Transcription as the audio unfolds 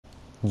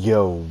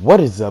Yo, what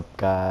is up,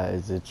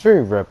 guys? It's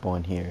Very Rep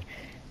on here,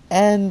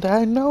 and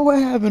I know I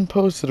haven't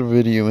posted a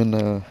video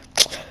in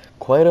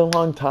quite a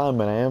long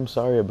time, and I am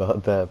sorry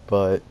about that.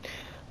 But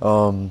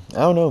I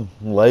don't know,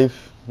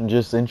 life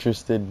just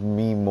interested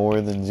me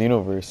more than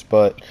Xenoverse.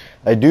 But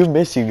I do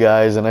miss you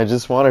guys, and I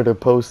just wanted to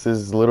post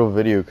this little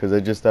video because I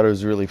just thought it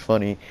was really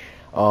funny.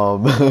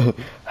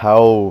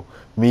 How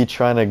me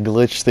trying to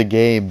glitch the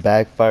game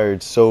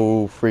backfired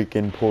so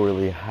freaking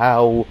poorly.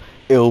 How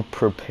ill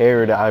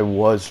prepared I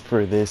was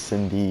for this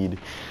indeed.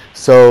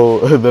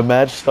 So the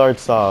match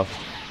starts off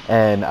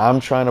and I'm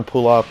trying to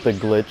pull off the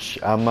glitch.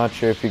 I'm not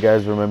sure if you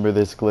guys remember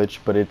this glitch,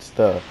 but it's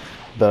the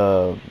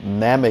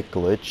namek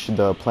glitch,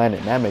 the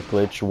planet namek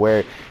glitch,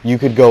 where you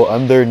could go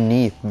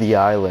underneath the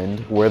island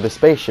where the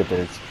spaceship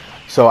is.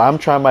 So I'm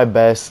trying my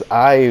best.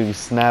 I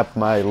snap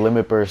my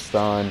limit burst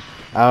on.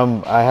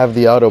 I have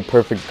the auto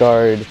perfect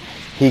guard.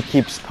 He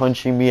keeps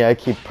punching me. I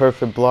keep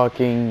perfect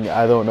blocking.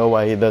 I don't know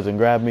why he doesn't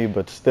grab me,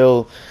 but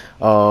still,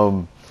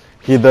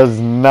 he does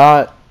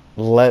not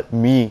let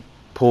me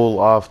pull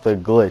off the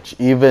glitch.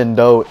 Even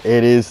though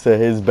it is to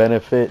his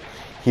benefit,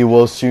 he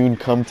will soon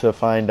come to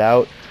find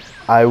out.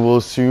 I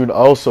will soon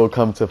also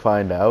come to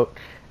find out.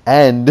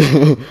 And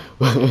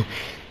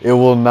it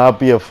will not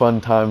be a fun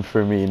time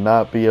for me.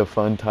 Not be a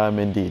fun time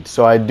indeed.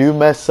 So I do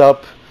mess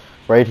up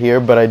right here,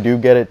 but I do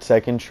get it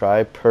second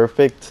try.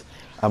 Perfect.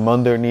 I'm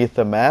underneath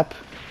the map.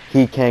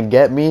 He can't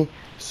get me,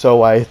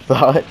 so I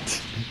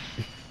thought.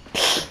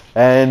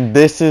 And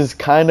this is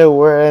kind of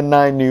where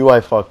I knew I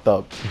fucked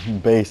up,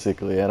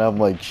 basically. And I'm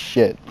like,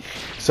 shit.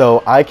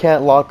 So I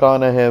can't lock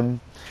onto him.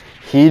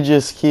 He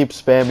just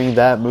keeps spamming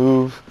that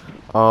move.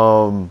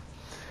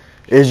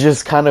 It's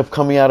just kind of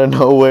coming out of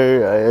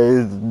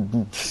nowhere.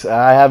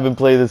 I haven't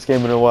played this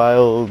game in a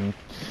while.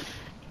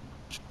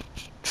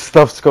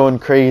 Stuff's going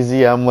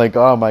crazy. I'm like,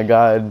 oh my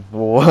god,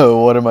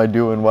 what am I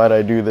doing? Why'd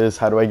I do this?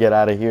 How do I get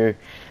out of here?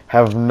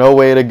 Have no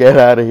way to get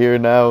out of here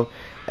now,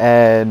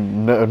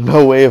 and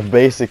no way of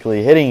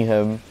basically hitting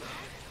him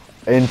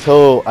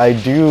until I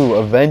do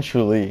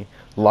eventually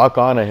lock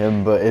onto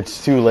him, but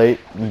it's too late.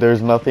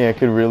 There's nothing I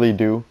could really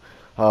do.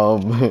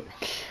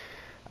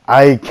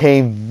 I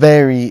came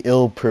very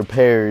ill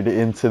prepared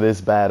into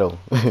this battle.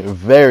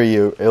 Very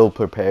ill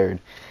prepared.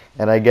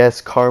 And I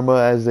guess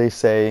karma, as they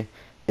say,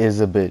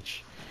 is a bitch.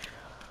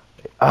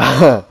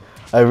 I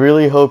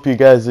really hope you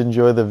guys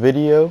enjoy the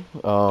video.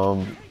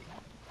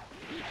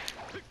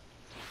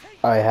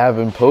 I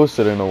haven't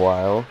posted in a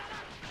while.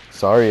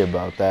 Sorry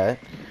about that.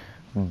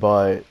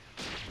 But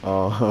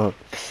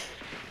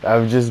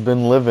I've just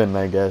been living,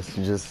 I guess.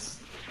 Just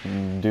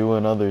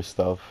doing other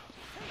stuff.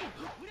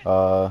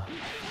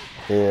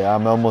 Yeah,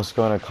 I'm almost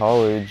going to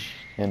college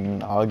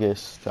in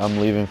August. I'm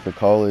leaving for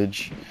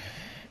college.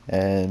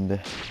 And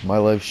my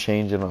life's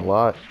changing a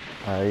lot.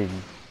 I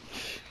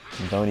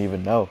don't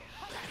even know.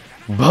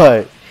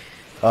 But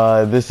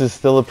this is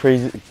still a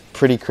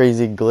pretty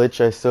crazy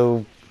glitch. I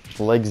still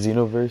like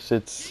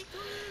Xenoverse.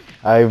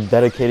 I've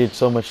dedicated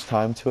so much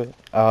time to it.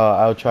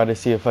 I'll try to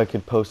see if I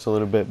could post a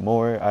little bit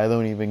more. I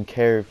don't even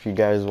care if you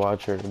guys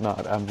watch or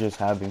not. I'm just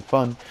having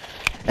fun.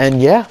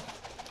 And yeah,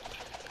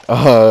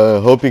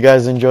 hope you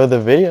guys enjoy the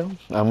video.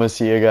 I'm gonna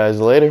see you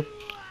guys later.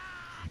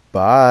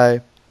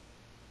 Bye.